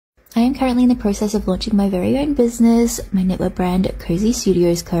am currently in the process of launching my very own business, my knitwear brand, Cozy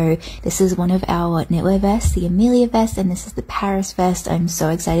Studios Co. This is one of our knitwear vests, the Amelia vest, and this is the Paris vest. I'm so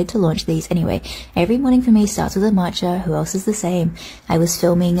excited to launch these. Anyway, every morning for me starts with a matcha. Who else is the same? I was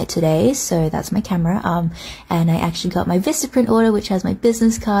filming it today, so that's my camera. And I actually got my Vistaprint order, which has my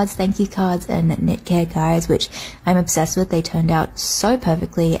business cards, thank you cards, and knit care guides, which I'm obsessed with. They turned out so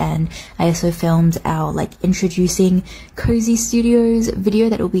perfectly. And I also filmed our introducing Cozy Studios video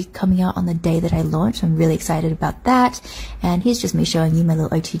that will be coming out on the day that I launch. I'm really excited about that. And here's just me showing you my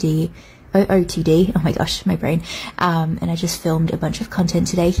little OOTD, oh my gosh, my brain. And I just filmed a bunch of content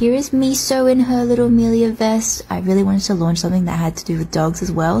today. Here is Miso in her little Amelia vest. I really wanted to launch something that had to do with dogs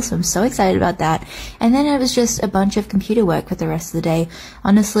as well, so I'm so excited about that. And then it was just a bunch of computer work for the rest of the day.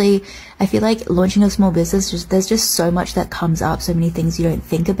 Honestly, I feel like launching a small business, there's just so much that comes up, so many things you don't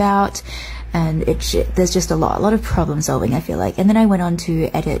think about. And there's just a lot of problem solving, I feel like. And then I went on to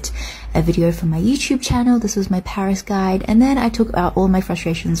edit a video from my YouTube channel. This was my Paris guide. And then I took out all my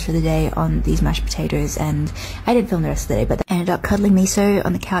frustrations for the day on these mashed potatoes, and I didn't film the rest of the day, but I ended up cuddling Miso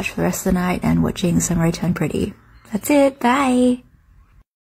on the couch for the rest of the night and watching Sunrise Turn Pretty. That's it. Bye.